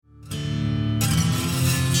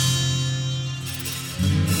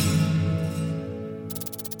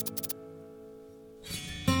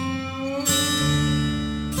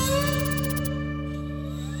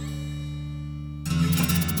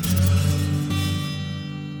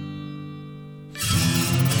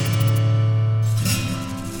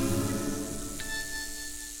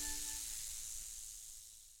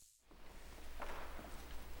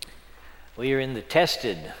We are in the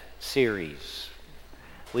Tested series.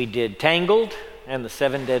 We did Tangled and the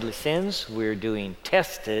 7 Deadly Sins. We're doing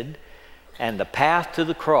Tested and the Path to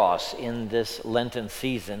the Cross in this Lenten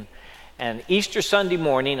season. And Easter Sunday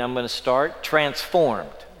morning, I'm going to start Transformed.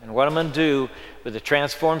 And what I'm going to do with the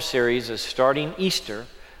Transformed series is starting Easter,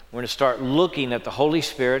 we're going to start looking at the Holy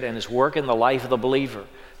Spirit and His work in the life of the believer,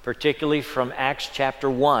 particularly from Acts chapter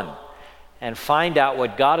 1. And find out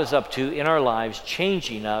what God is up to in our lives,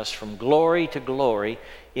 changing us from glory to glory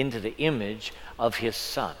into the image of His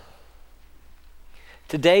Son.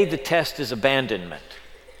 Today, the test is abandonment.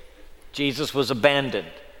 Jesus was abandoned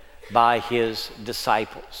by His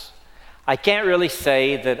disciples. I can't really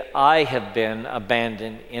say that I have been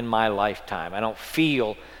abandoned in my lifetime. I don't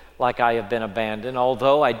feel like I have been abandoned,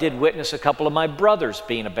 although I did witness a couple of my brothers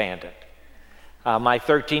being abandoned. My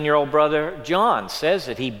 13-year-old brother, John, says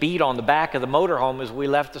that he beat on the back of the motorhome as we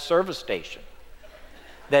left the service station,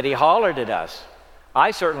 that he hollered at us. I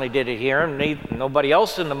certainly didn't hear him. Nobody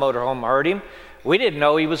else in the motorhome heard him. We didn't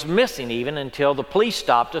know he was missing even until the police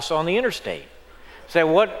stopped us on the interstate. Said,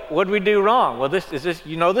 what did we do wrong? Well,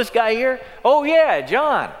 you know this guy here? Oh, yeah,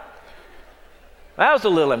 John. That was a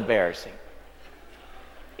little embarrassing.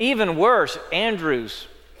 Even worse, Andrew's.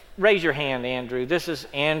 Raise your hand, Andrew. This is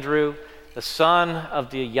Andrew, the son of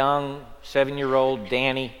the young 7-year-old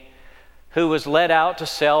Danny, who was led out to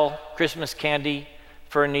sell Christmas candy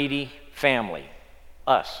for a needy family,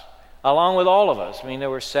 us, along with all of us. I mean, there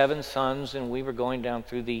were 7 sons, and we were going down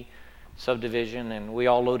through the subdivision, and we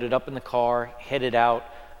all loaded up in the car, headed out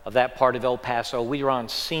of that part of El Paso. We were on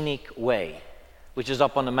Scenic Way, which is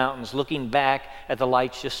up on the mountains, looking back at the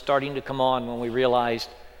lights just starting to come on when we realized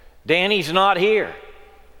Danny's not here.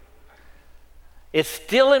 It's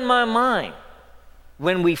still in my mind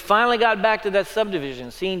when we finally got back to that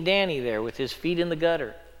subdivision, seeing Danny there with his feet in the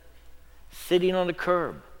gutter, sitting on the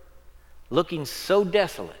curb, looking so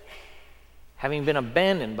desolate, having been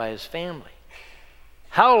abandoned by his family.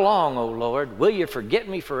 How long, O Lord, will you forget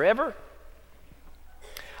me forever?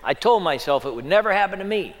 I told myself it would never happen to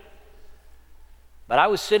me. But I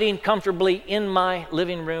was sitting comfortably in my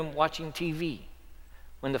living room watching TV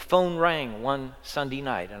when the phone rang one Sunday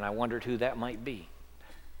night, and I wondered who that might be.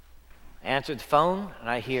 I answered the phone, and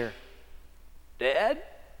I hear, "Dad?"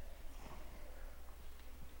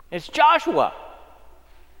 It's Joshua,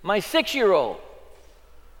 my 6-year-old.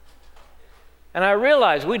 And I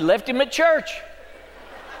realized we'd left him at church.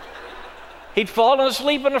 He'd fallen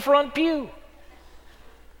asleep in the front pew.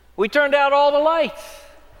 We turned out all the lights.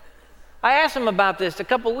 I asked him about this a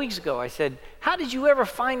couple of weeks ago. I said, "How did you ever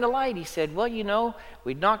find the light?" He said, "Well, you know,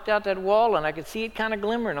 we knocked out that wall and I could see it kind of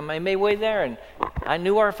glimmering on my way there, and I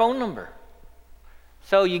knew our phone number."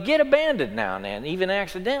 So you get abandoned now and then, even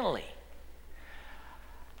accidentally.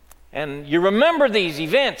 And you remember these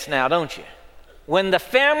events now, don't you? When the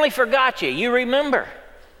family forgot you, you remember.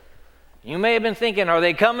 You may have been thinking, are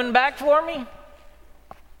they coming back for me?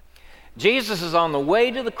 Jesus is on the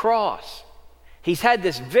way to the cross. He's had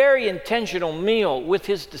this very intentional meal with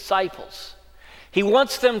His disciples. He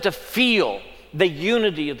wants them to feel the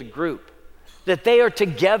unity of the group, that they are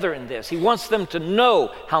together in this. He wants them to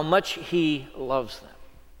know how much He loves them.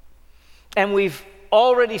 And we've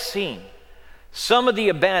already seen some of the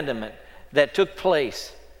abandonment that took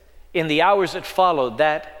place in the hours that followed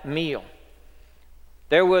that meal.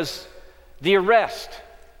 There was the arrest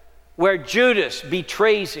where Judas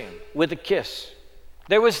betrays Him with a kiss.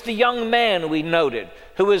 There was the young man we noted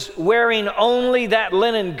who was wearing only that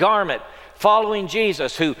linen garment following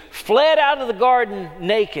Jesus, who fled out of the garden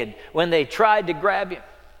naked when they tried to grab him.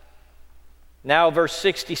 Now verse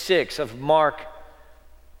 66 of Mark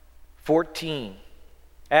 14.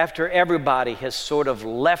 After everybody has sort of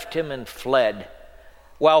left Him and fled,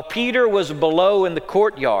 while Peter was below in the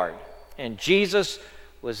courtyard and Jesus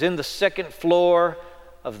was in the second floor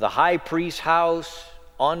of the high priest's house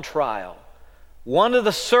on trial, one of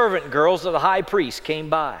the servant girls of the high priest came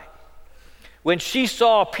by. When she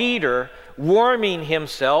saw Peter warming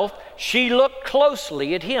himself, she looked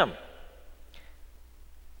closely at him.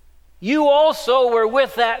 "You also were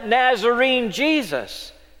with that Nazarene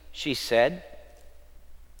Jesus," she said.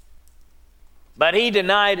 But he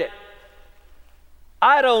denied it.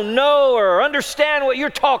 "I don't know or understand what you're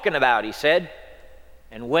talking about," he said,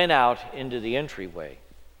 and went out into the entryway.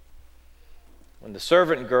 When the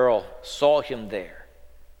servant girl saw him there,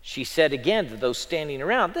 she said again to those standing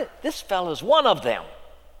around, "This fellow's one of them."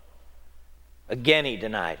 Again he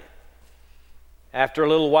denied it. After a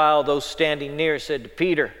little while, those standing near said to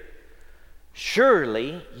Peter,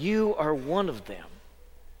 "Surely you are one of them,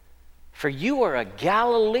 for you are a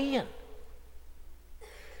Galilean."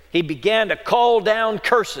 He began to call down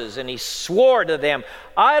curses, and he swore to them,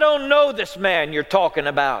 "I don't know this man you're talking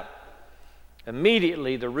about."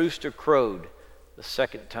 Immediately the rooster crowed the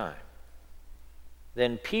second time.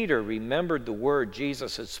 Then Peter remembered the word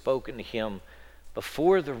Jesus had spoken to him,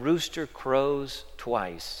 "Before the rooster crows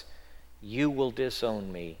twice, you will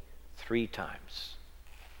disown me 3 times."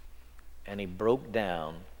 And he broke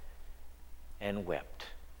down and wept.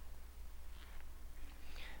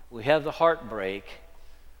 We have the heartbreak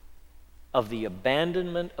of the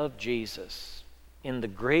abandonment of Jesus in the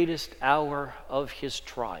greatest hour of his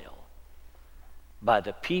trial by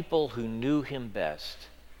the people who knew him best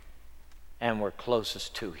and were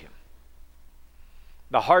closest to him.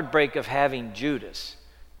 The heartbreak of having Judas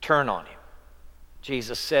turn on him.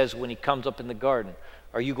 Jesus says when he comes up in the garden,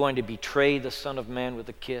 "Are you going to betray the Son of Man with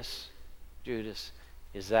a kiss, Judas?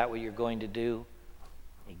 Is that what you're going to do?"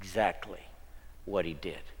 Exactly what he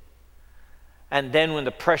did. And then when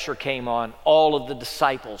the pressure came on, all of the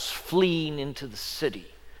disciples fleeing into the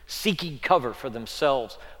city, seeking cover for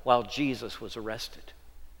themselves while Jesus was arrested.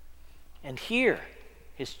 And here,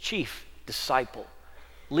 his chief disciple,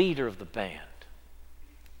 leader of the band,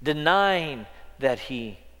 denying that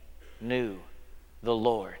he knew the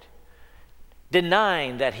Lord,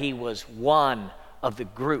 denying that he was one of the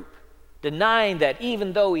group, denying that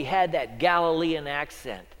even though he had that Galilean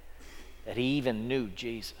accent, that he even knew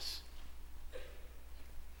Jesus.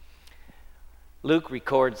 Luke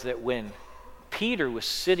records that when Peter was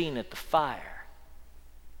sitting at the fire,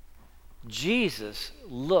 Jesus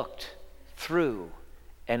looked through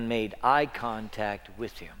and made eye contact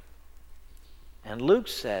with him. And Luke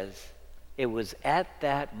says it was at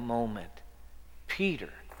that moment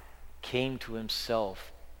Peter came to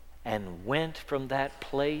himself and went from that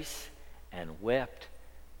place and wept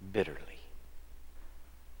bitterly.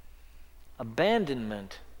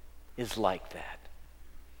 Abandonment is like that.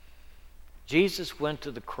 Jesus went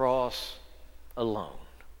to the cross alone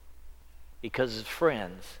because his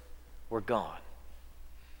friends were gone.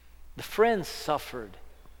 The friends suffered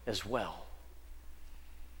as well.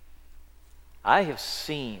 I have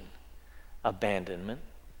seen abandonment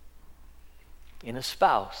in a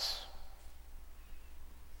spouse.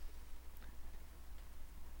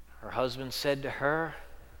 Her husband said to her,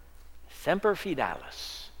 "Semper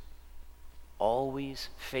fidelis," always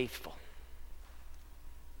faithful.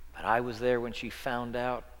 But I was there when she found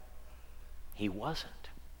out he wasn't.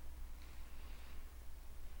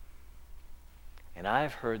 And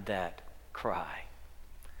I've heard that cry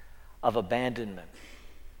of abandonment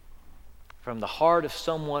from the heart of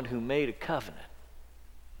someone who made a covenant,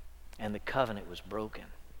 and the covenant was broken.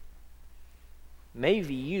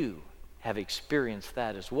 Maybe you have experienced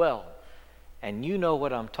that as well, and you know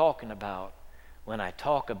what I'm talking about when I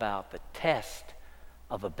talk about the test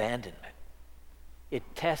of abandonment.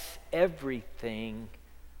 It tests everything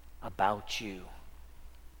about you.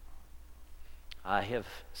 I have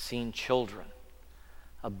seen children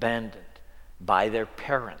abandoned by their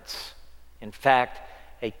parents. In fact,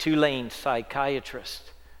 a Tulane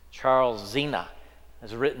psychiatrist, Charles Zena,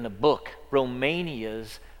 has written a book,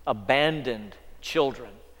 Romania's Abandoned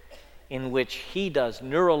Children, in which he does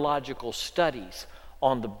neurological studies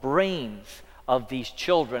on the brains of these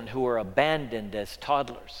children who are abandoned as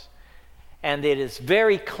toddlers. And it is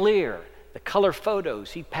very clear, the color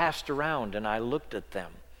photos he passed around, and I looked at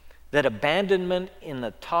them, that abandonment in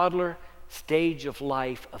the toddler stage of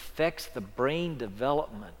life affects the brain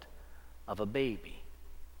development of a baby.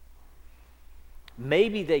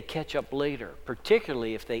 Maybe they catch up later,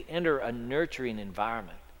 particularly if they enter a nurturing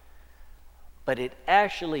environment. But it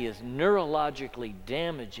actually is neurologically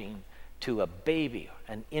damaging to a baby,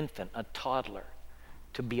 an infant, a toddler,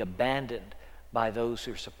 to be abandoned by those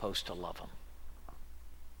who are supposed to love them.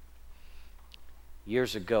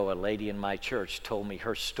 Years ago, a lady in my church told me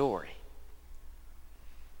her story.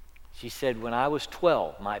 She said, when I was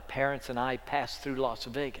 12, my parents and I passed through Las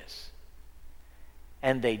Vegas,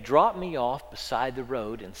 and they dropped me off beside the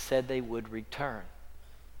road and said they would return.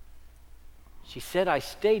 She said, I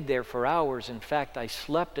stayed there for hours. In fact, I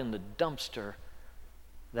slept in the dumpster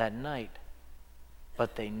that night,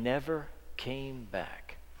 but they never came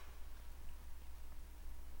back.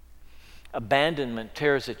 Abandonment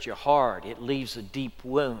tears at your heart. It leaves a deep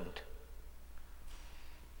wound.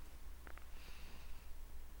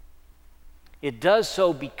 It does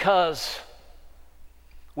so because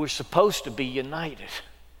we're supposed to be united.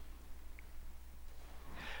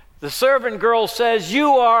 The servant girl says,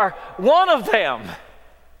 you are one of them.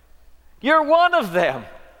 You're one of them.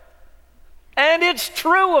 And it's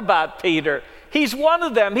true about Peter. He's one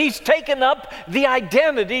of them. He's taken up the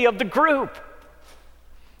identity of the group.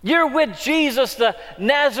 You're with Jesus the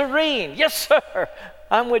Nazarene. Yes, sir.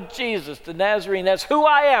 I'm with Jesus the Nazarene. That's who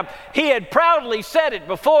I am. He had proudly said it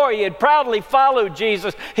before. He had proudly followed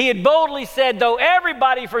Jesus. He had boldly said, though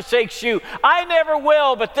everybody forsakes you, I never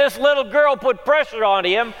will. But this little girl put pressure on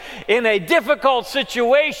him in a difficult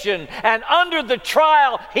situation. And under the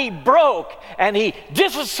trial, he broke and he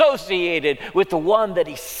disassociated with the one that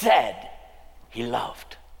he said he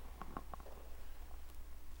loved.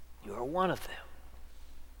 You are one of them.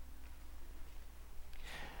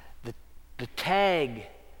 The tag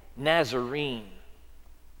Nazarene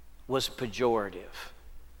was pejorative.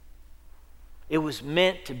 It was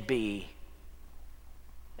meant to be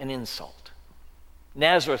an insult.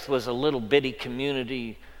 Nazareth was a little bitty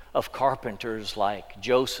community of carpenters like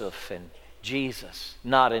Joseph and Jesus,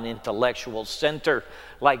 not an intellectual center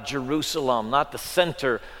like Jerusalem, not the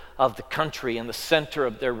center of the country and the center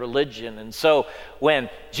of their religion. And so when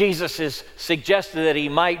Jesus is suggested that he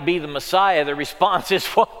might be the Messiah, the response is,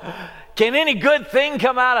 well, can any good thing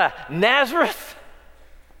come out of Nazareth?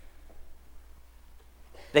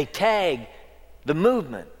 They tag the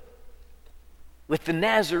movement with the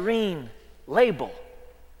Nazarene label.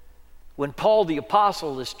 When Paul the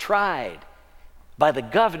Apostle is tried by the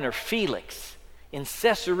governor Felix in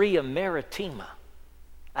Caesarea Maritima,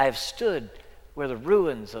 I have stood where the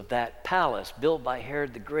ruins of that palace built by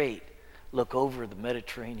Herod the Great look over the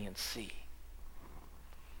Mediterranean Sea.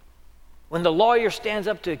 When the lawyer stands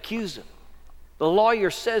up to accuse him, the lawyer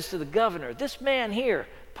says to the governor, this man here,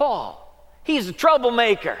 Paul, he's a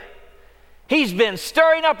troublemaker. He's been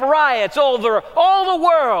stirring up riots over all the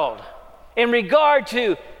world in regard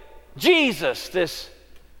to Jesus, this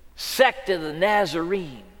sect of the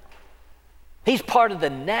Nazarene. He's part of the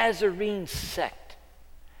Nazarene sect.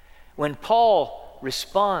 When Paul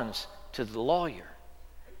responds to the lawyer,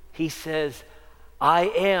 he says, I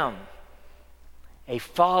am a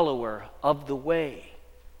follower of the way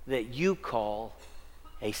that you call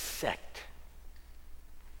a sect.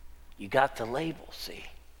 You got the label, see?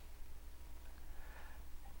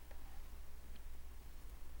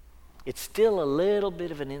 It's still a little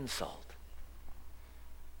bit of an insult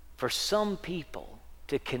for some people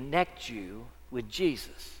to connect you with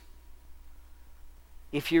Jesus.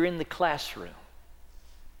 If you're in the classroom,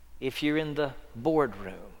 if you're in the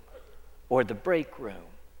boardroom or the break room,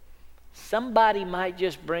 somebody might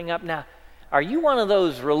just bring up, now, are you one of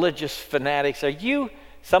those religious fanatics? Are you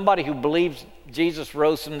somebody who believes Jesus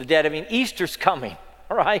rose from the dead? I mean, Easter's coming,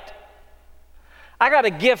 all right? I got a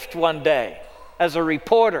gift one day as a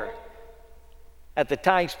reporter at the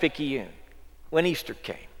Times-Picayune when Easter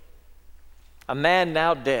came. A man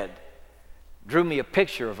now dead drew me a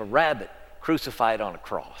picture of a rabbit crucified on a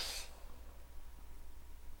cross.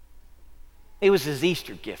 It was his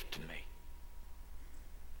Easter gift to me.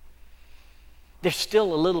 There's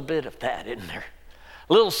still a little bit of that, isn't there?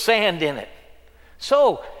 A little sand in it.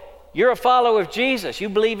 So, you're a follower of Jesus. You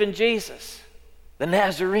believe in Jesus, the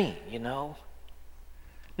Nazarene, you know.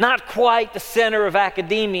 Not quite the center of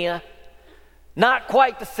academia, not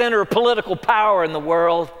quite the center of political power in the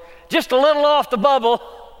world, just a little off the bubble,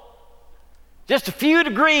 just a few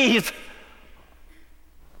degrees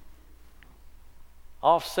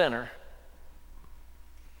off center.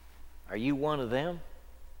 Are you one of them?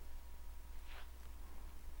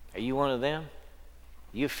 Are you one of them?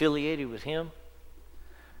 Are you affiliated with him?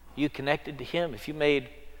 Are you connected to him? If you made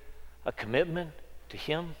a commitment to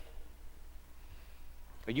him?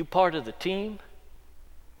 Are you part of the team?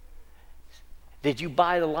 Did you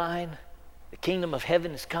buy the line? The kingdom of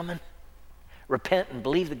heaven is coming. Repent and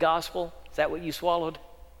believe the gospel. Is that what you swallowed?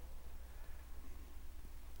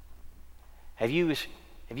 Have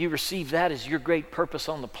you received that as your great purpose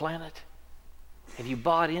on the planet? Have you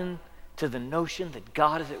bought in to the notion that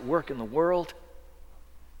God is at work in the world?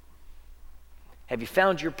 Have you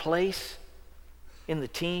found your place in the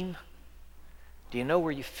team? Do you know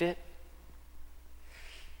where you fit?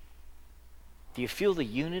 Do you feel the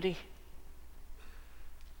unity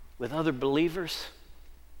with other believers?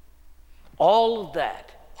 All of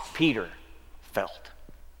that Peter felt.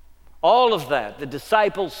 All of that the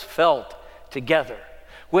disciples felt together.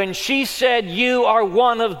 When she said, you are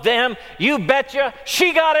one of them, you betcha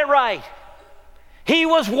she got it right. He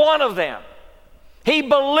was one of them. He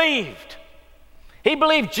believed. He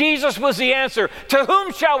believed Jesus was the answer. To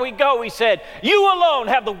whom shall we go, he said. You alone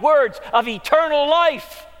have the words of eternal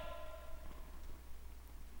life.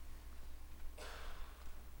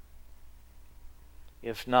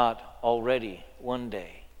 If not already, one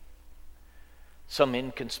day, some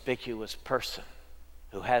inconspicuous person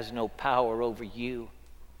who has no power over you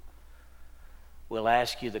will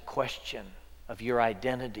ask you the question of your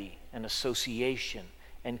identity and association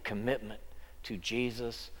and commitment to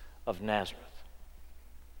Jesus of Nazareth.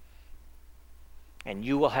 And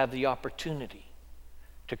you will have the opportunity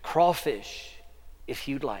to crawfish if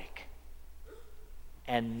you'd like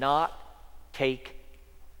and not take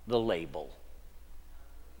the label.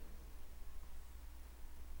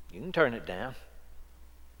 You can turn it down.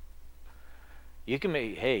 You can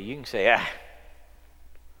say,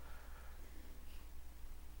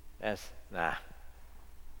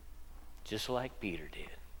 just like Peter did.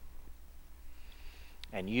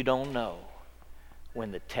 And you don't know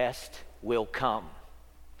when the test will come.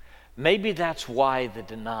 Maybe that's why the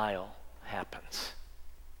denial happens.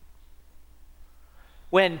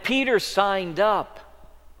 When Peter signed up,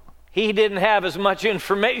 he didn't have as much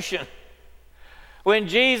information. When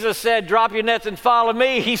Jesus said, drop your nets and follow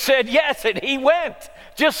me, he said yes, and he went.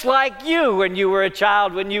 Just like you when you were a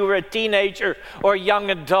child, when you were a teenager or a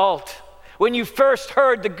young adult. When you first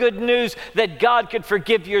heard the good news that God could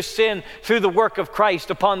forgive your sin through the work of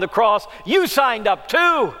Christ upon the cross, you signed up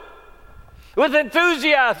too, with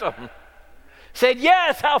enthusiasm. Said,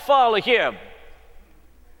 yes, I'll follow him.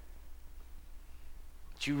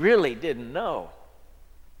 But you really didn't know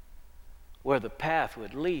where the path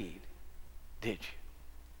would lead, did you?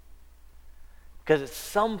 Because at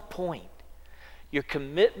some point, your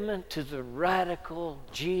commitment to the radical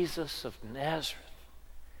Jesus of Nazareth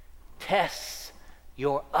tests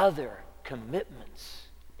your other commitments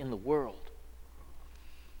in the world.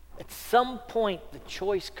 At some point, the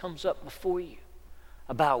choice comes up before you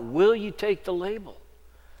about, will you take the label?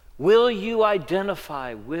 Will you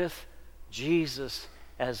identify with Jesus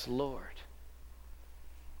as Lord?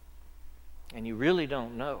 And you really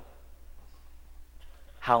don't know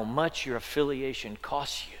how much your affiliation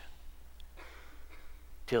costs you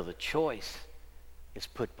till the choice is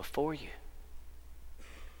put before you.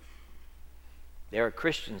 There are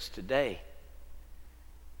Christians today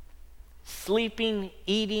sleeping,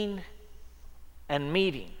 eating, and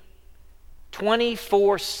meeting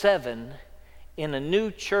 24/7 in a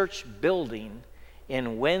new church building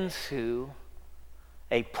in Wenzhou,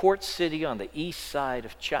 a port city on the east side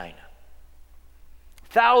of China.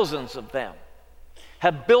 Thousands of them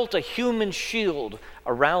have built a human shield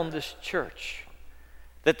around this church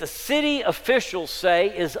that the city officials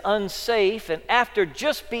say is unsafe, and after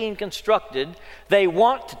just being constructed, they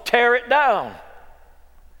want to tear it down.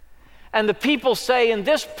 And the people say in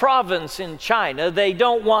this province in China, they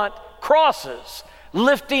don't want crosses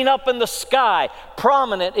lifting up in the sky,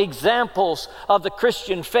 prominent examples of the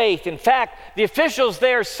Christian faith. In fact, the officials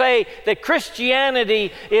there say that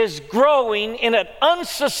Christianity is growing in an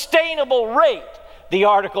unsustainable rate. The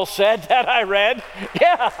article said that I read.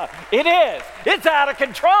 Yeah, it is. It's out of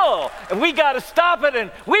control. And we got to stop it. And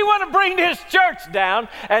we want to bring this church down.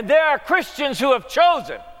 And there are Christians who have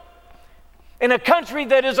chosen, in a country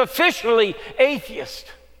that is officially atheist,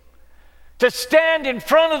 to stand in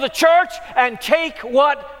front of the church and take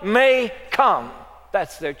what may come.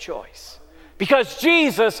 That's their choice. Because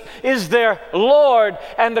Jesus is their Lord,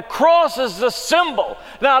 and the cross is the symbol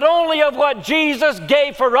not only of what Jesus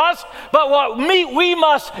gave for us, but what we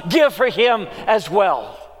must give for him as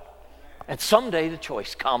well. And someday the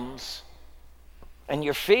choice comes, and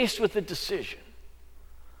you're faced with a decision.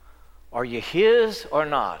 Are you his or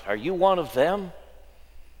not? Are you one of them?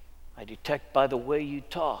 I detect by the way you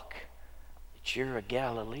talk that you're a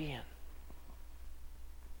Galilean.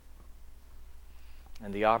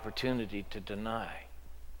 And the opportunity to deny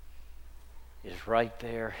is right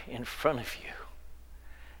there in front of you.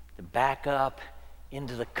 To back up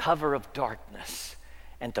into the cover of darkness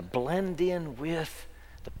and to blend in with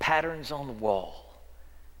the patterns on the wall.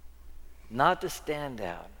 Not to stand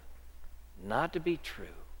out, not to be true,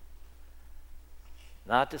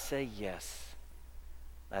 not to say, yes,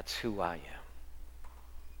 that's who I am.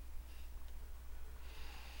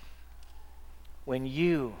 When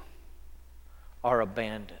you are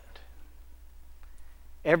abandoned,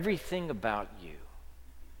 everything about you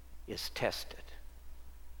is tested.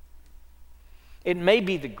 It may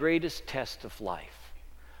be the greatest test of life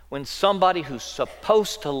when somebody who's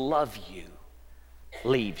supposed to love you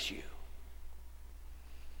leaves you.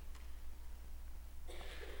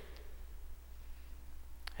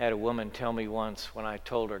 I had a woman tell me once when I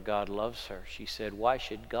told her God loves her, she said, "Why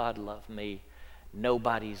should God love me?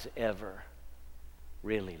 Nobody's ever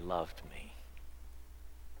really loved me."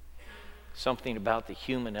 Something about the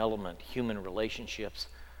human element, human relationships,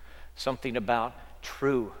 something about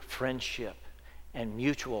true friendship and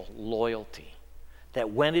mutual loyalty, that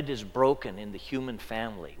when it is broken in the human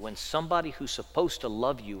family, when somebody who's supposed to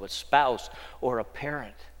love you, a spouse or a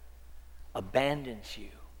parent, abandons you,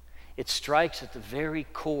 It strikes at the very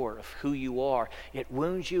core of who you are. It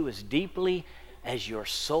wounds you as deeply as your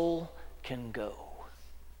soul can go.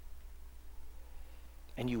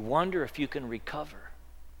 And you wonder if you can recover.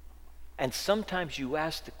 And sometimes you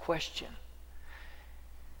ask the question,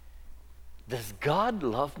 does God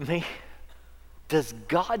love me? Does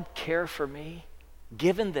God care for me,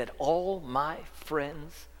 given that all my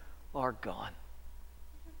friends are gone?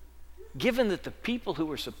 Given that the people who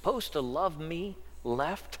were supposed to love me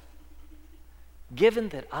left? Given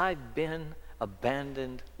that I've been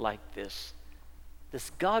abandoned like this,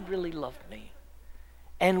 does God really love me?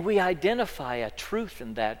 And we identify a truth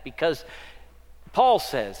in that because Paul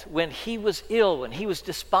says when he was ill, when he was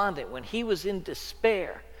despondent, when he was in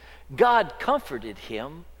despair, God comforted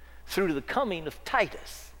him through the coming of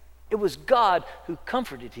Titus. It was God who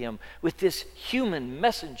comforted him with this human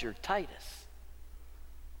messenger, Titus.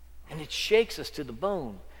 And it shakes us to the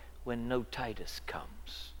bone when no Titus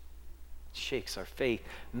comes. It shakes our faith.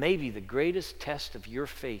 Maybe the greatest test of your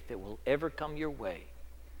faith that will ever come your way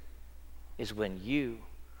is when you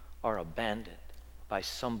are abandoned by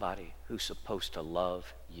somebody who's supposed to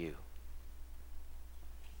love you.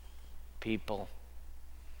 People,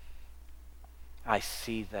 I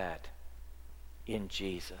see that in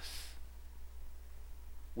Jesus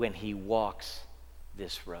when he walks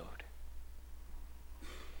this road.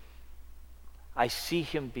 I see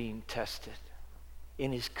him being tested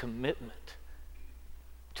in his commitment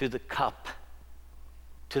to the cup,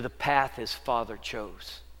 to the path his Father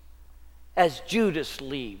chose. As Judas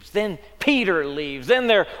leaves, then Peter leaves, then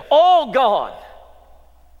they're all gone.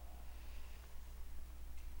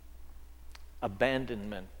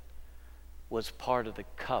 Abandonment was part of the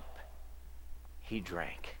cup he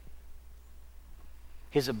drank.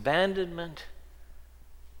 His abandonment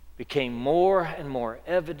became more and more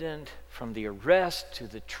evident from the arrest to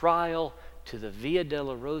the trial to the Via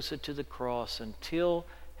Dolorosa to the cross, until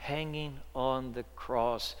hanging on the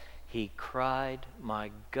cross he cried,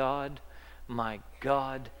 my God,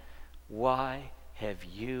 why have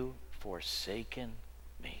you forsaken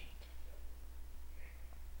me?"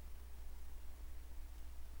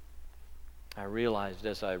 I realized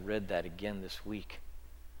as I read that again this week,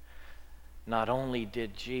 not only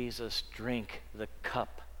did Jesus drink the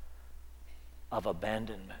cup of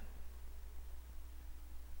abandonment,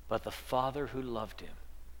 but the Father who loved him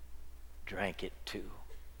drank it too.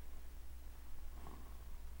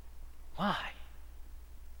 Why?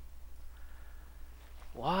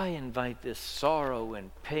 Why invite this sorrow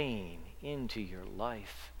and pain into your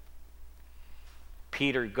life?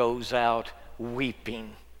 Peter goes out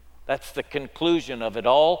weeping. That's the conclusion of it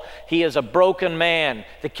all. He is a broken man.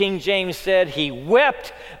 The King James said he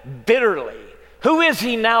wept bitterly. Who is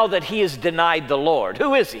he now that he has denied the Lord?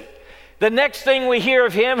 Who is he? The next thing we hear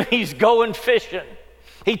of him, he's going fishing.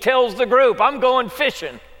 He tells the group, I'm going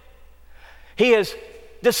fishing. He has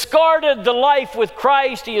discarded the life with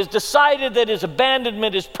Christ. He has decided that his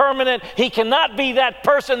abandonment is permanent. He cannot be that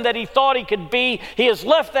person that he thought he could be. He has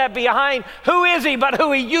left that behind. Who is he but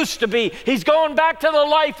who he used to be? He's going back to the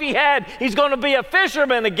life he had. He's going to be a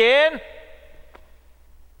fisherman again.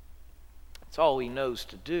 That's all he knows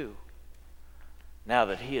to do now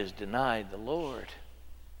that he has denied the Lord.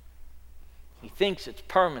 He thinks it's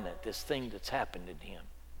permanent, this thing that's happened in him.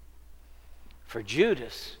 For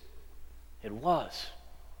Judas, it was.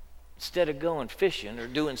 Instead of going fishing or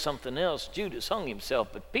doing something else, Judas hung himself.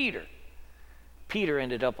 But Peter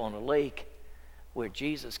ended up on a lake where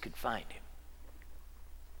Jesus could find him.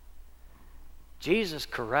 Jesus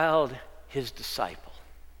corralled his disciple.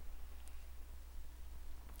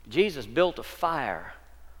 Jesus built a fire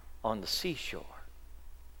on the seashore.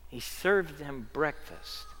 He served them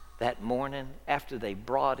breakfast that morning after they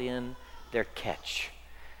brought in their catch.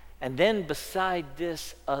 And then beside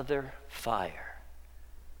this other fire,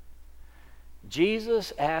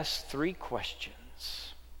 Jesus asked 3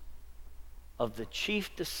 questions of the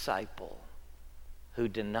chief disciple who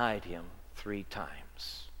denied him 3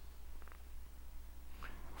 times.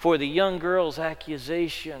 For the young girl's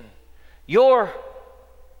accusation, "You're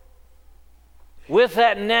with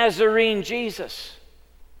that Nazarene Jesus."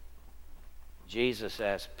 Jesus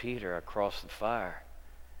asked Peter across the fire,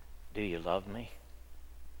 "Do you love me?"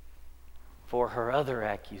 For her other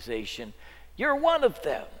accusation, "You're one of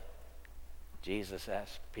them." Jesus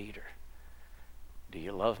asked Peter, "Do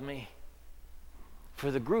you love me?" For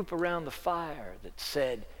the group around the fire that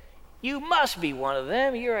said, "You must be one of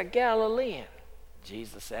them, you're a Galilean,"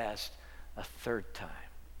 Jesus asked a 3rd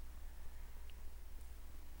time,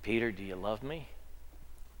 "Peter, do you love me?"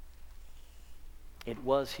 It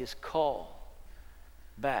was his call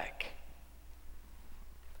back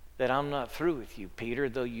that I'm not through with you, Peter,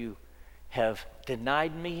 though you have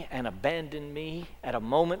denied me and abandoned me at a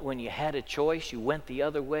moment when you had a choice, you went the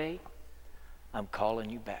other way. I'm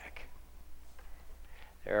calling you back.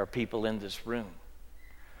 There are people in this room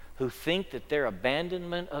who think that their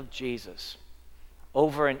abandonment of Jesus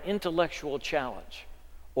over an intellectual challenge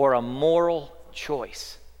or a moral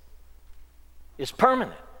choice is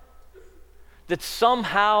permanent. That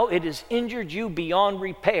somehow it has injured you beyond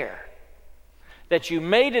repair. That you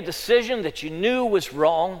made a decision that you knew was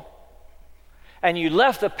wrong, and you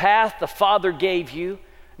left the path the Father gave you,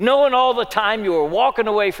 knowing all the time you were walking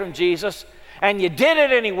away from Jesus, and you did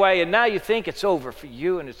it anyway, and now you think it's over for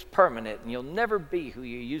you and it's permanent, and you'll never be who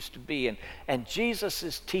you used to be. And Jesus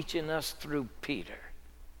is teaching us through Peter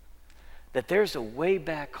that there's a way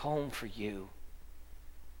back home for you,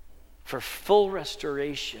 for full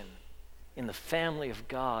restoration in the family of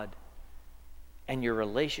God and your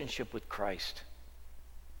relationship with Christ.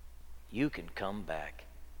 You can come back.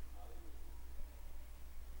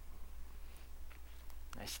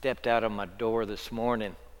 I stepped out of my door this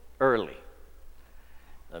morning early.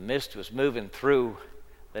 The mist was moving through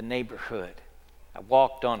the neighborhood. I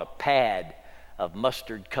walked on a pad of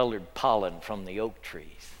mustard-colored pollen from the oak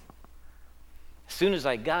trees. As soon as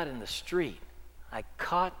I got in the street, I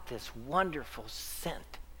caught this wonderful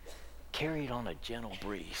scent carried on a gentle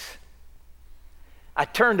breeze. I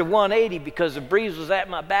turned to 180 because the breeze was at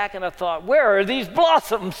my back, and I thought, where are these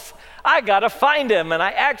blossoms? I got to find them. And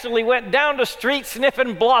I actually went down the street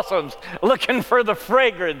sniffing blossoms, looking for the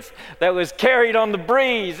fragrance that was carried on the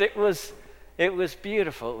breeze. It was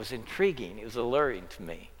beautiful. It was intriguing. It was alluring to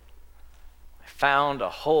me. I found a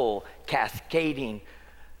whole cascading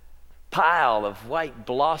pile of white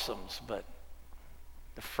blossoms, but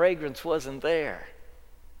the fragrance wasn't there.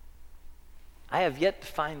 I have yet to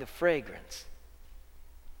find the fragrance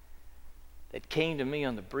that came to me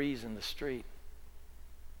on the breeze in the street.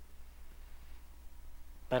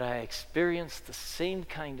 But I experienced the same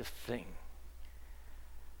kind of thing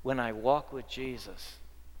when I walk with Jesus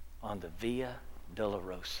on the Via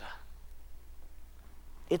Dolorosa.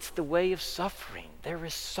 It's the way of suffering. There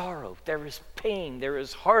is sorrow, there is pain, there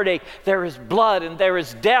is heartache, there is blood, and there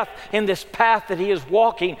is death in this path that he is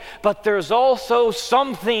walking. But there's also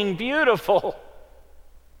something beautiful.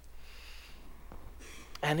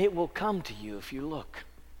 And it will come to you if you look.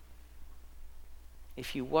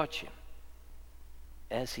 If you watch him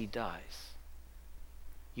as he dies,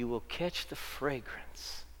 you will catch the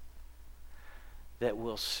fragrance that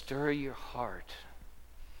will stir your heart.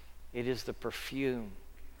 It is the perfume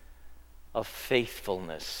of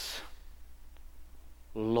faithfulness,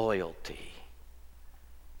 loyalty,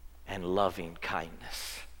 and loving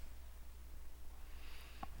kindness.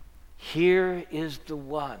 Here is the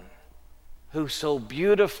one who so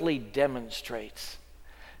beautifully demonstrates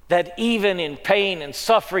that even in pain and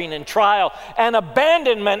suffering and trial and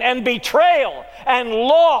abandonment and betrayal and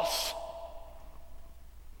loss,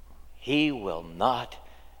 he will not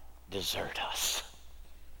desert us.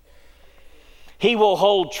 He will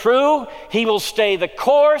hold true. He will stay the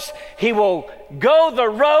course. He will go the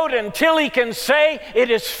road until he can say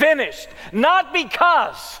it is finished. Not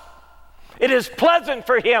because it is pleasant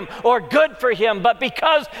for him or good for him, but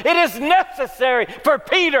because it is necessary for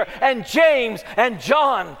Peter and James and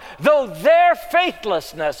John. Though their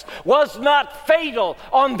faithlessness was not fatal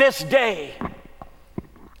on this day,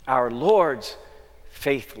 our Lord's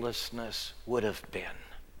faithlessness would have been.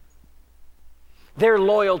 Their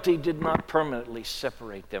loyalty did not permanently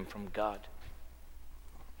separate them from God.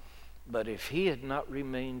 But if he had not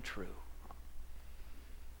remained true,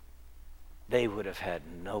 they would have had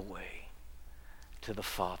no way to the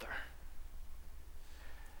Father.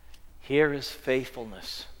 Here is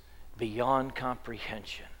faithfulness beyond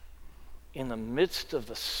comprehension in the midst of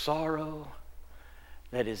the sorrow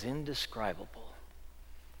that is indescribable.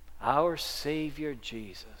 Our Savior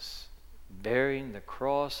Jesus bearing the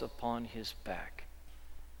cross upon his back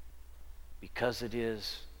because it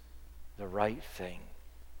is the right thing.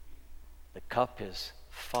 The cup his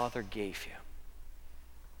Father gave him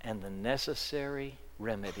and the necessary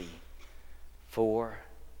remedy for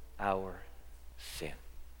our sin.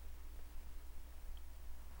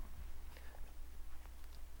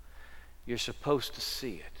 You're supposed to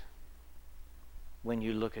see it when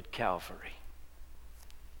you look at Calvary.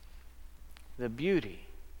 The beauty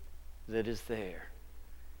that is there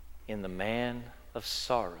in the man of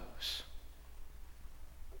sorrows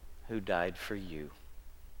who died for you.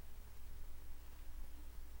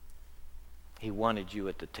 He wanted you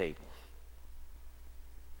at the table.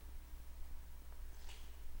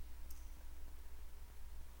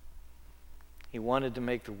 He wanted to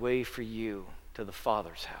make the way for you to the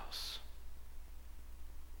Father's house.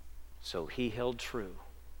 So he held true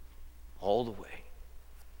all the way.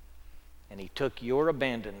 And he took your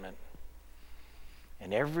abandonment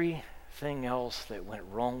and everything else that went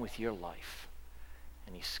wrong with your life,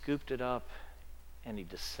 and he scooped it up and he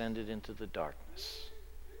descended into the darkness.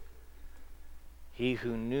 He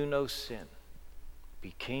who knew no sin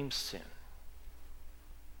became sin,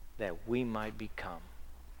 that we might become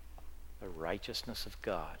the righteousness of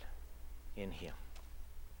God in him.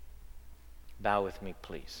 Bow with me,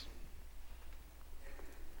 please.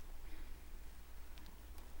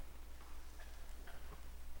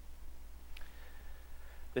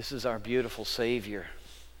 This is our beautiful Savior.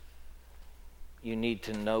 You need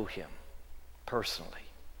to know him personally.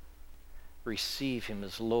 Receive him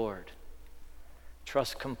as Lord.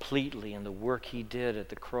 Trust completely in the work he did at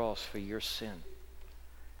the cross for your sin.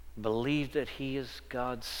 Believe that he is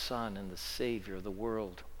God's Son and the Savior of the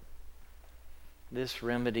world. This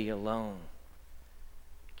remedy alone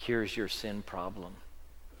cures your sin problem,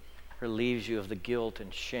 relieves you of the guilt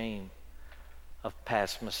and shame of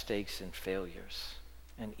past mistakes and failures,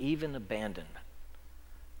 and even abandonment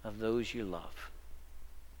of those you love.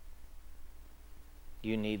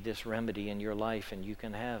 You need this remedy in your life, and you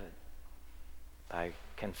can have it by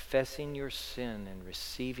confessing your sin and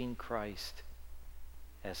receiving Christ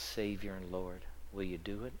as Savior and Lord. Will you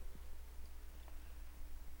do it?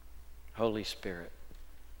 Holy Spirit,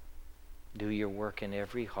 do your work in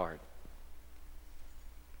every heart.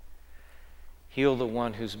 Heal the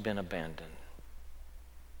one who's been abandoned.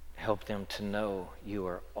 Help them to know you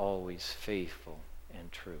are always faithful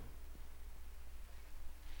and true.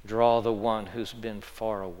 Draw the one who's been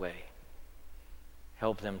far away.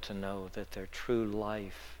 Help them to know that their true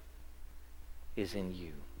life is in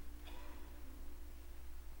you.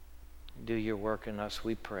 Do your work in us,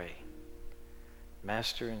 we pray.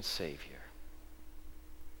 Master and Savior,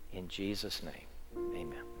 in Jesus' name,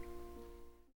 amen.